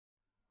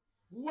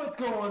What's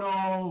going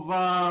on,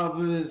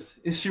 vibers?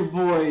 It's your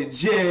boy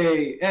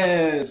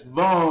J.S.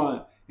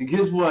 Vaughn. And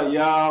guess what,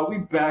 y'all? We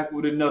back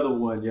with another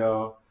one,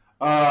 y'all.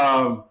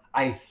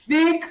 I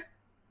think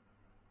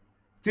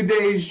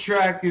today's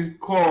track is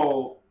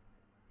called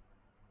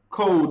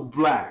Code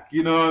Black.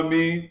 You know what I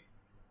mean?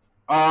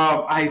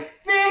 I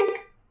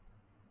think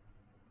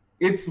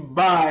it's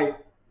by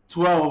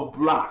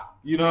 12Block.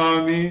 You know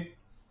what I mean?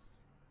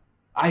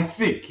 I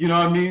think, you know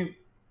what I mean?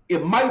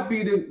 It might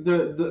be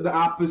the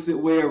opposite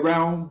way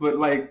around, but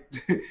like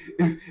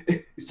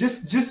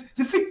just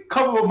to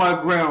cover my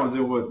grounds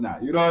and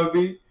whatnot. You know what I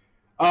mean?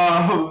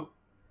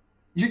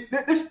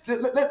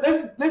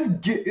 Let's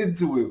get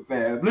into it,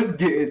 fam. Let's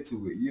get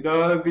into it. You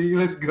know what I mean?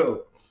 Let's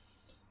go.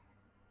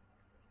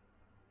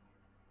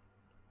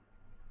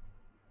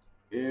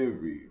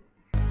 Every.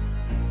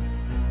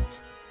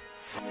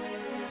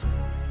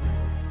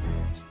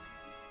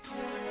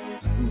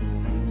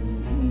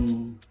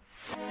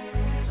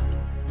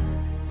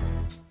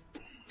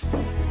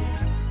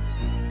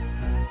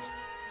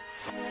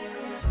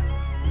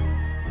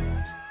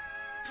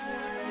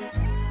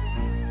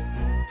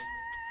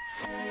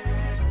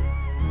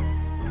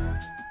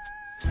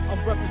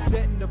 I'm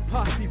representing the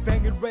posse,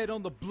 banging red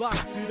on the block.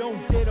 So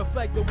don't dare to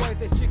flag the way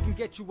that shit can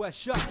get you a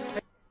shot.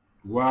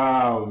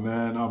 Wow,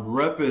 man, I'm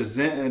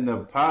representing the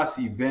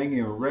posse,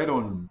 banging red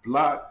on the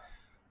block.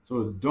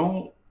 So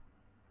don't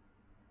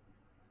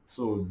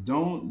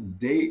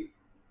date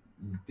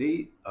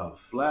a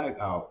flag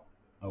out,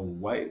 a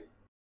white.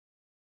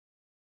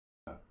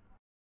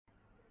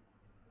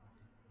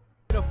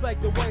 A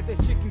flag the way that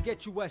shit can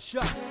get you a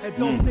shot. And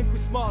don't think we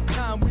small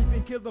time, we've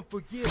been killing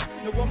for years.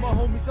 Now all my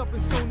homies up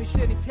in Stony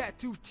shedding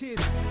tattoo tears.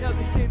 Now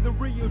they say the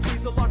real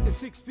G's are locked in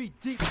 6 feet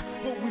deep,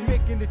 but we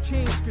making the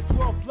change, cause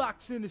 12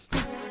 blocks in the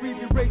street, we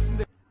be racing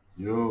the.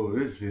 Yo,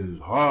 this shit is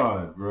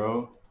hard,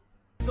 bro.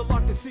 So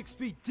locked in 6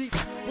 feet deep,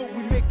 but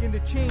we making the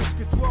change,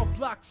 cause 12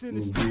 blocks in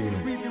the street,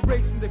 we be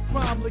racing the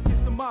crime like it's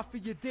the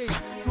mafia days.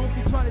 So if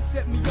you're trying to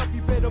set me up,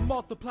 you better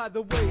multiply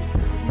the ways.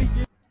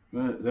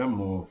 That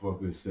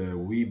motherfucker said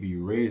we be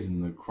raising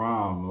the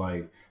crime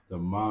like the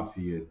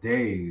mafia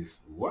days.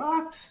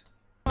 What?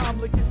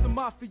 Like it's the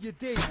mafia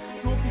days.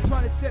 So if you're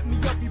trying to set me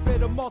up, you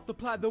better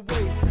multiply the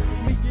ways.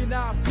 Me and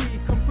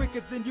IP come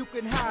quicker than you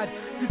can hide,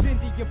 cause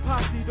Indian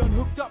posse done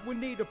hooked up with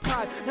native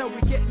pride. Now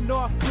we getting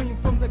off clean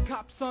from the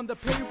cops on the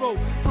payroll.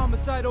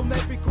 Homicide on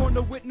every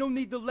corner with no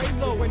need to lay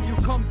low. When you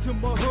come to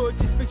my hood,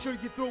 just make sure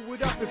you throw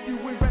it up. If you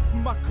ain't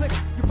repping my clique,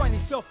 you find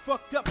yourself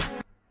fucked up.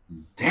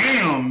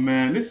 Damn,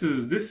 man, this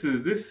is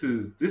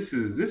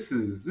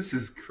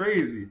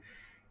crazy.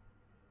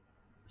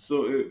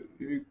 So if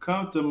you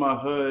come to my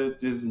hood,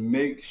 just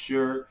make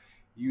sure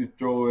you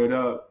throw it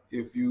up.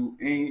 If you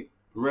ain't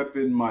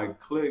repping my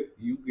clique,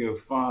 you can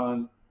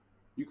find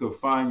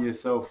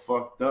yourself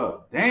fucked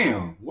up.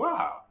 Damn,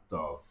 wow,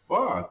 the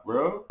fuck,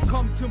 bro.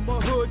 Come to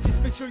my hood,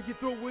 just make sure you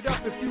throw it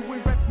up. If you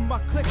ain't repping my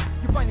clique,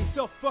 you find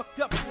yourself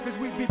fucked up. Cause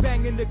we be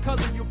banging the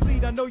color you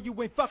bleed. I know you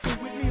ain't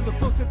fucking with me. Look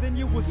closer than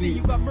you will see.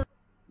 You got murder.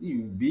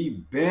 You be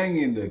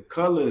banging the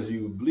colors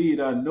you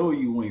bleed. I know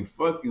you ain't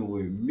fucking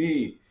with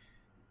me.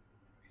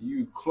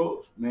 You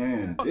close,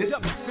 man. This is...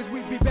 Cause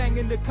we be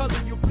banging the color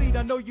you bleed.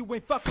 I know you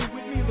ain't fucking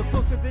with me. Look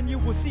closer than you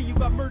will see. You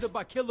got murdered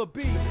by killer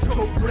bees. It's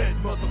code red,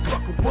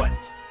 motherfucker, what?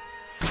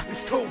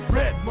 It's code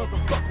red,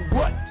 motherfucker,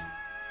 what?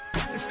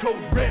 It's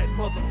code red,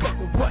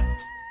 motherfucker, what?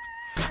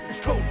 It's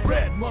code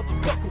red,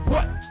 motherfucker,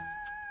 what?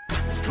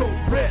 It's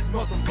code red,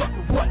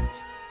 motherfucker, what?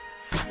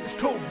 It's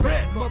code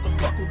red,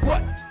 motherfucker,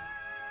 what?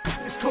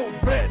 It's code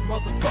red,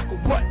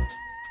 motherfucker, what?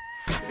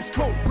 It's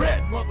code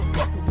red,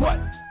 motherfucker, what?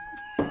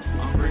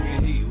 I'm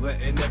bringing heat,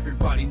 letting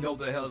everybody know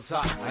the hell's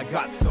hot. I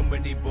got so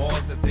many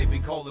balls that they be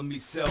calling me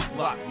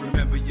self-lock.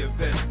 Remember your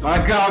vest.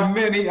 I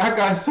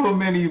got so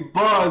many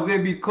bars, they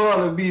be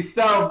calling me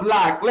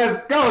self-block.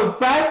 Let's go,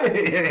 son.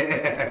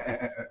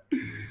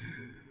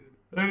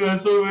 I got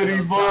so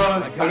many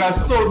bars. I got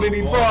so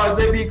many bars,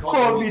 they be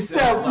calling me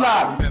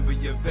self-block. Remember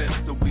your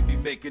vest, or we be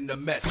making a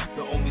mess.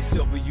 The only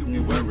silver you be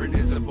wearing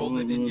is a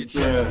bullet in your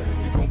chest.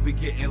 You gon' be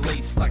getting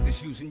laced like the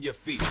shoes in your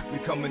feet. We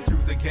coming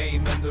through the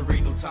game and there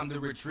ain't no time to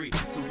retreat.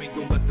 So we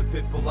gon' let the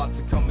pit pull out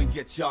to come and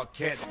get y'all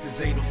cats.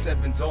 Cause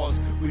 807's ours,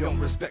 we don't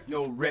respect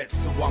no rats.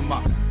 So I'm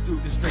out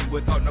through the street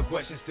without no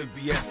questions to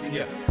be asking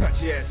ya.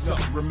 Cut your ass up,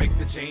 remake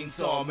the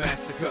chainsaw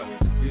massacre.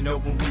 You know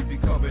when we be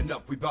coming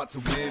up, we bout to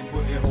win.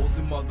 Putting holes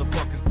in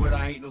motherfuckers, but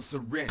I ain't no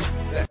syringe.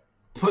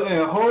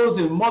 Putting holes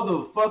in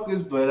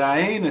motherfuckers, but I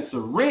ain't a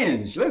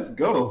syringe. Let's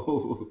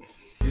go.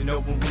 You know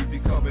when we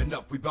be coming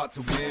up, we bout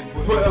to win.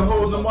 Putting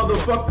holes in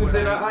motherfuckers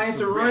and I ain't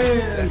syringe.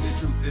 That's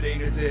the truth, it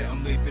ain't a dare.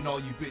 I'm leaving all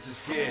you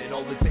bitches scared.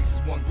 All it takes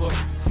is one look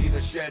to see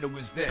the shadow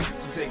is there.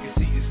 So take a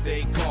seat and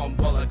stay calm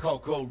while I call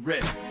code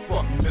red.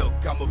 Fuck milk,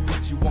 I'ma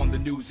put you on the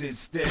news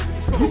instead.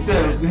 He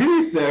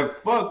said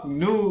fuck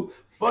new.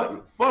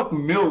 Fuck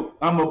milk,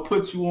 I'ma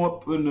put you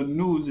up in the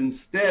news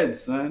instead,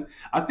 son.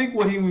 I think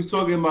what he was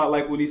talking about,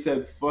 like when he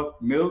said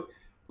fuck milk,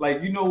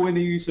 like, you know when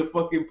they used to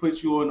fucking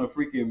put you on a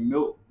freaking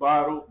milk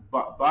bottle,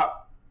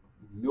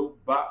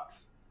 milk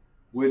box,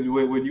 when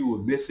you were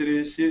missing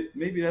and shit.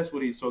 Maybe that's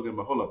what he's talking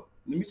about. Hold up.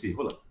 Let me see.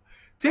 Hold up.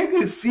 Take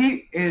a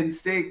seat and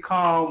stay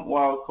calm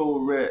while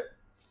Code Red.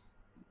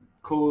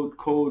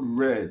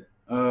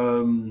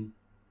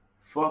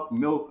 Fuck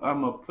milk.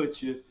 I'ma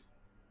put you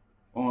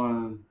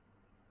on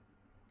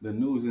the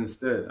news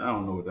instead. I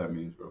don't know what that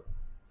means, bro.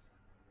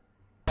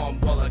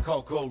 While I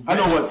call Code I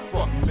Red. know what.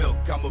 Fuck milk,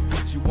 I'ma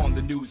put you on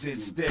the news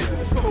instead.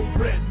 It's Code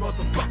Red,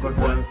 motherfucker,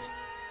 what?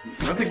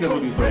 I think that's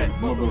what he's saying.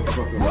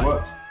 Motherfucker,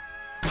 what?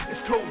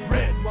 It's Code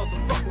Red,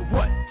 motherfucker,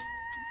 what?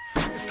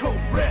 It's Code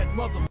Red,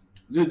 motherfucker.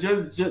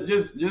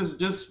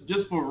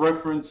 Just for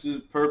references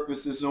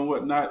purposes and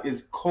whatnot,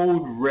 is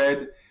Code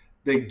Red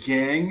the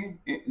gang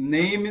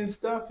name and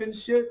stuff and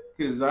shit?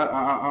 Because I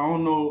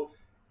don't know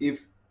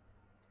if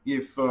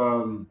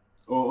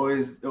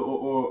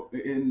or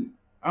in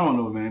I don't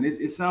know, man.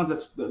 It sounds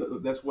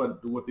that's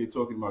what they're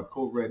talking about.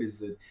 Code Red is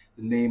the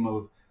name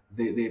of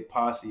their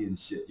posse and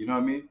shit. You know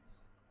what I mean?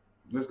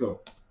 Let's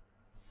go.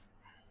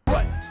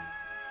 What?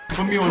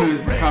 Put me on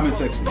this comment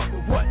section.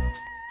 What?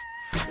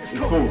 It's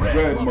Code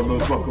Red,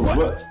 motherfucker,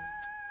 what?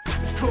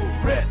 It's Code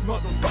Red,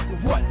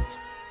 motherfucker, what?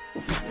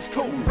 It's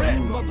Code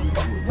Red,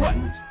 motherfucker, what?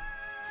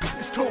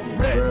 It's Code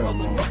Red,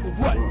 motherfucker,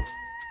 what?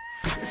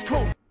 It's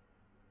Code.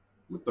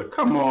 What the?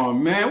 Come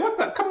on, man. What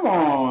the? Come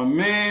on,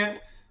 man.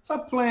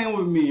 Stop playing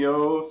with me,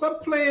 yo.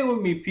 Stop playing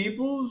with me,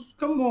 peoples.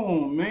 Come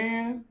on,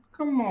 man.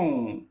 Come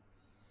on.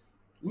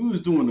 We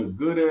was doing a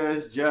good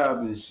ass job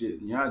and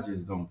shit, and y'all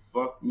just don't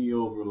fuck me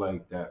over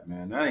like that,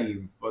 man. That ain't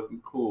even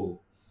fucking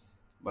cool.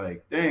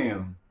 Like,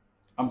 damn.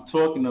 I'm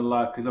talking a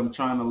lot because I'm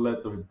trying to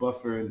let the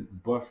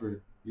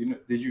buffer. You know,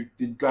 did you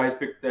guys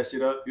pick that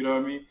shit up? You know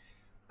what I mean?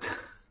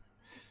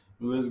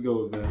 Let's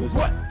go, man.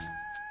 What?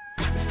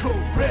 It's Code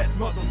Red,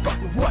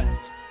 motherfucker, what?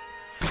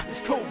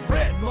 It's Code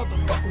Red,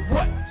 motherfucker,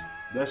 what?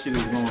 That shit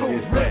is gonna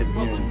get stuck Red, again.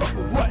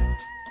 motherfucker, what?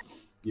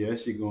 Yeah, that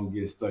shit gonna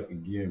get stuck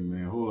again,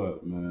 man. Hold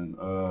up, man.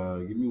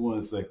 Give me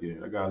 1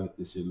 second. I gotta let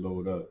this shit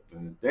load up,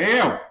 man.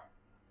 Damn!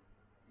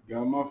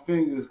 Got my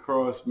fingers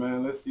crossed,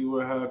 man. Let's see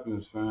what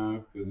happens,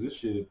 fam. Cause this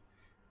shit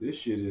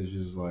is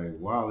just like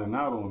wilding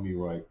out on me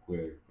right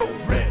quick. Code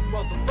Red,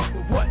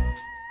 motherfucker, what?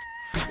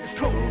 It's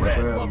Code Red,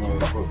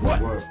 motherfucker,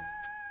 what?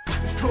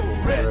 It's Code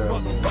Red,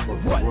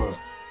 motherfucker, what?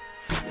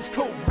 It's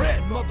Code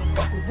Red,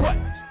 motherfucker, what?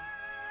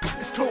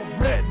 It's Code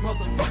Red,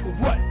 motherfucker,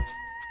 what?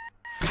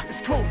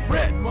 It's Code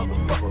Red,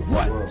 motherfucker,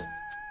 what?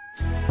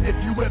 If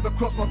you ever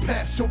cross my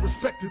path, show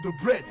respect to the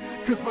bread.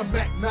 Cause my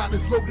Mac 9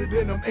 is loaded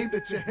and I'm aimed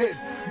at your head.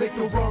 Make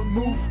the wrong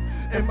move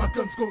and my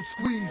gun's gon'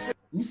 squeeze.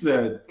 You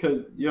said,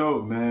 cause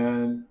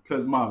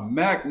my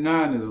Mac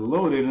 9 is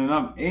loaded and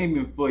I'm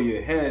aiming for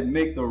your head.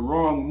 Make the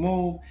wrong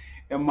move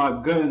and my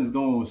gun's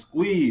gonna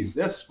squeeze.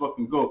 That's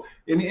fucking go.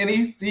 And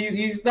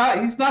he's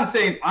not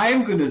saying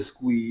I'm gonna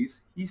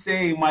squeeze. He's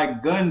saying my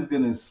gun's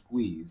gonna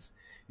squeeze.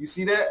 You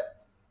see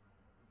that?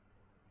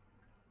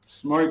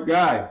 Smart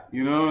guy.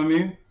 You know what I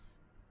mean?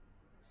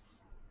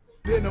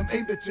 Then I'm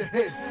aimed at your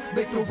head,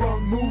 make the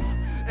wrong move,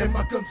 and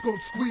my gun's gon'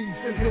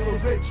 squeeze. Inhale a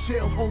red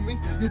shell, homie,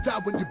 you die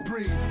when you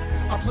breathe.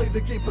 I play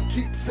the game for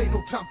keeps, ain't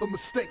no time for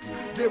mistakes.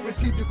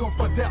 Guaranteed you're gon'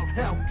 find out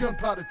how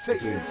gunpowder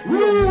tastes.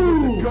 Real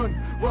with the gun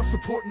while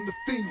supporting the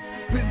fiends.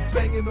 Been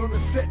banging on the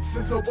set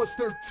since I was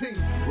 13.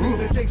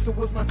 Being a gangster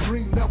was my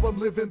dream, now I'm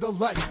living the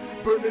life.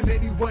 Burning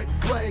any white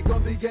flag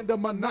on the end of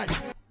my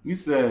knife. You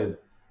said,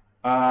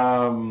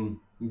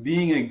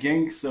 being a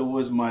gangster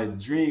was my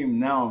dream.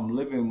 Now I'm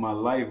living my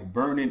life,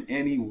 burning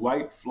any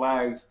white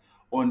flags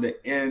on the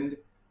end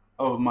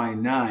of my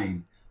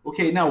 9.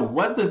 Okay, now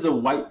what does a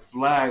white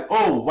flag?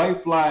 Oh,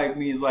 white flag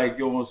means like,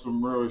 yo, on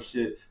some real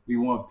shit. We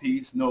want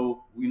peace.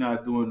 No, we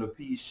not doing the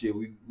peace shit.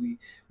 We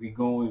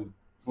going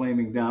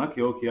flaming down.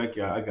 Okay, I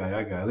got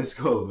it. Let's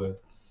go, man.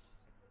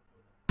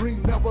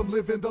 Now I'm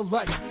living the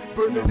life,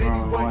 burning any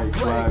white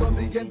flag on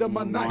the end of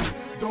my knife.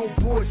 Don't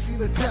boy see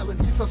the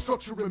talent, he's our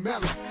structure and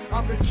malice.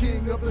 I'm the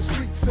king of the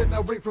streets and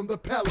I reign from the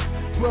palace.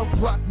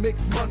 12Block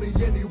makes money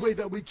any way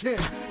that we can,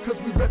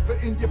 cause we rep for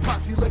India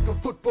posse like a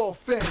football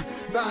fan.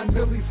 9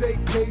 millis,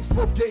 8Ks,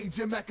 12 gauge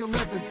and Mac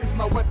 11s is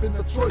my weapon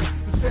of choice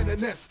to send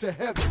an S to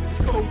heaven.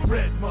 It's Code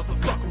Red,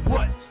 motherfucker,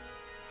 what?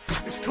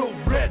 It's Code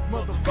Red,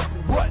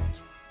 motherfucker,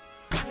 what?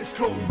 It's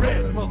Code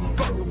Red,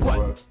 motherfucker,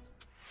 what?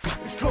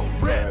 It's Code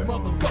Red,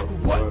 motherfucker,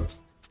 what?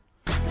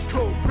 It's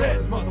Code Red,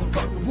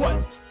 motherfucker,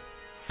 what?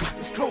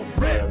 It's Code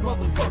Red,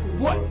 motherfucker,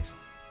 what?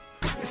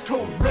 It's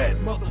Code Red,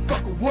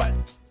 motherfucker,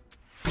 what?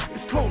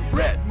 It's Code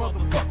Red,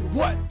 motherfucker,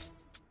 what?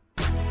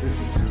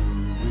 This is who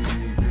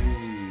we be.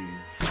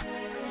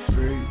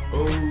 Straight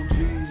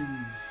OGs.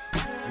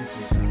 This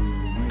is who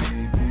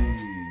we be.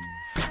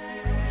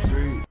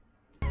 Straight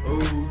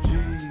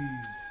OGs.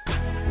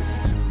 This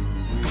is who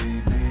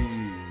we be.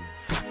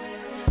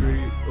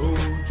 Straight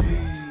OGs.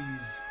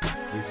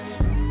 This is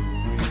who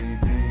we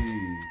be.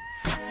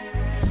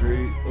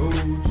 Straight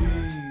OGs.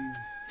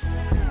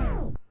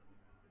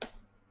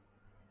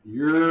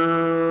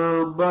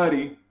 Your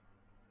buddy.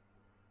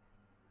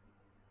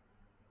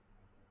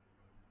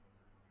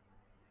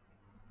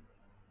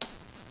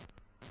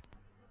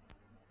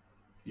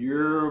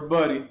 Your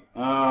buddy.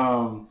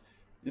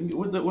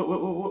 What's going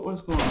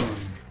on?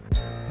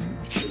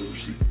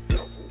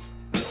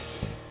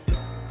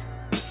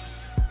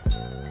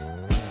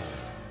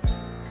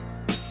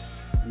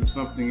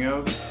 Something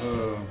else.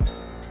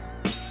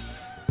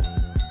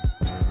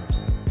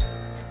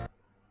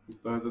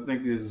 I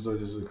think this is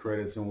just the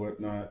credits and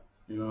whatnot.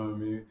 You know what I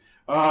mean?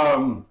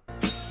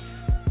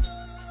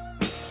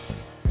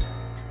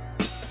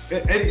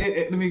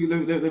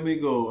 Let me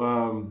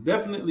go.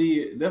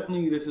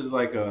 Definitely, this is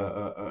like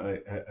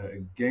a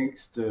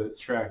gangster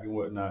track and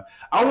whatnot.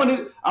 I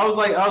was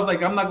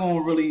like, I'm not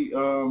gonna really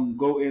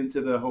go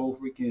into the whole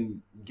freaking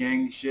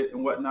gang shit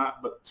and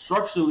whatnot, but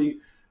structurally,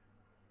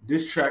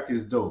 this track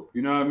is dope.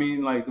 You know what I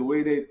mean? Like the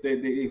way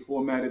they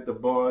formatted the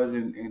bars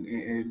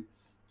and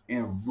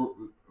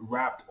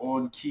rapped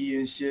on key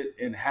and shit,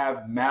 and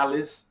have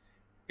malice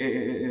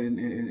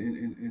and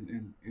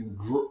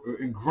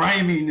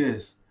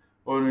griminess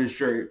on this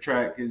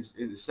track, and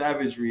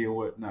savagery and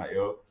whatnot,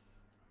 yo.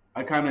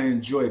 I kind of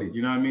enjoyed it.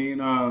 You know what I mean?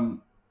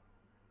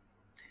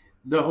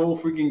 The whole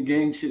freaking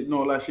gang shit and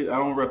all that shit, I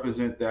don't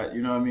represent that.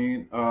 You know what I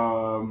mean?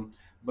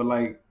 But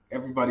like,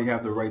 everybody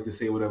have the right to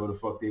say whatever the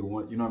fuck they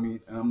want. You know what I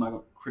mean? And I'm not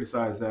gonna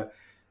criticize that.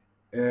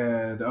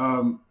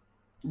 And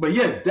but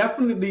yeah,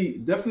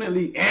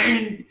 definitely,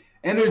 and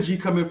energy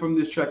coming from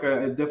this track.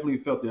 I definitely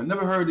felt it. I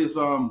never heard this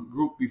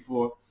group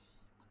before.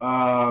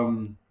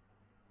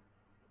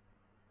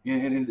 And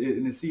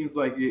it seems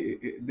like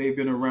they've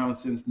been around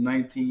since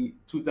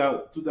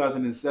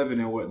 2007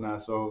 and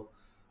whatnot. So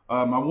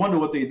I wonder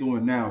what they're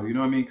doing now. You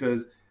know what I mean?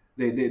 Because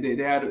they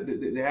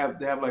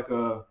have like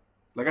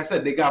I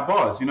said, they got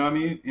bars. You know what I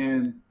mean?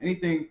 And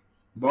anything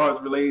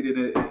bars related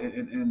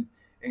and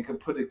can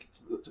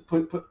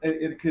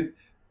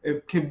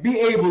it can be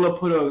able to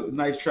put a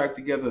nice track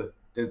together.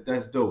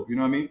 That's dope. You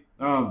know what I mean?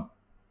 I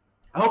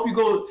hope you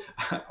go.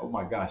 Oh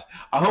my gosh!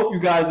 I hope you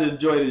guys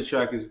enjoy this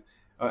track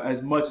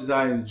as much as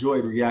I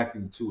enjoyed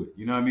reacting to it.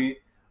 You know what I mean?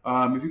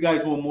 If you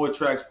guys want more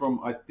tracks from,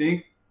 I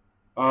think,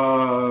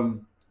 12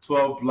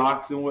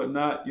 Blocks and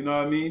whatnot, you know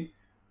what I mean?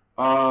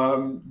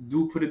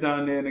 Do put it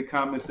down there in the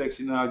comment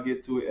section, and I'll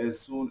get to it as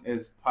soon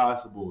as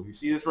possible. You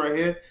see this right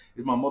here?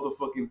 It's my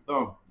motherfucking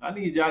thumb. I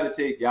need y'all to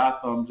take y'all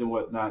thumbs and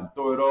whatnot and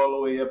throw it all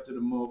the way up to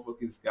the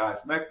motherfucking sky.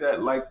 Smack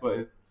that like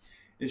button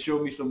and show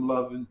me some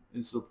love and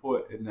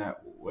support in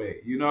that way.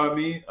 You know what I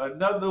mean?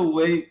 Another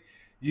way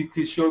you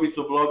can show me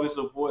some love and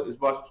support is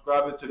by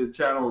subscribing to the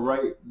channel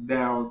right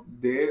down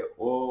there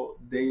all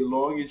day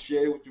long, and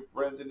share it with your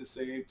friends in the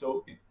same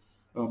token.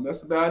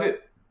 That's about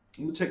it.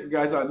 I'm going to check you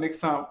guys out next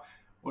time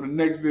on the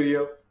next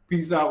video.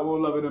 Peace out,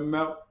 one love, and a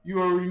mouth.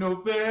 You already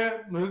know,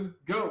 fam. Let's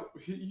go.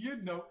 You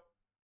know.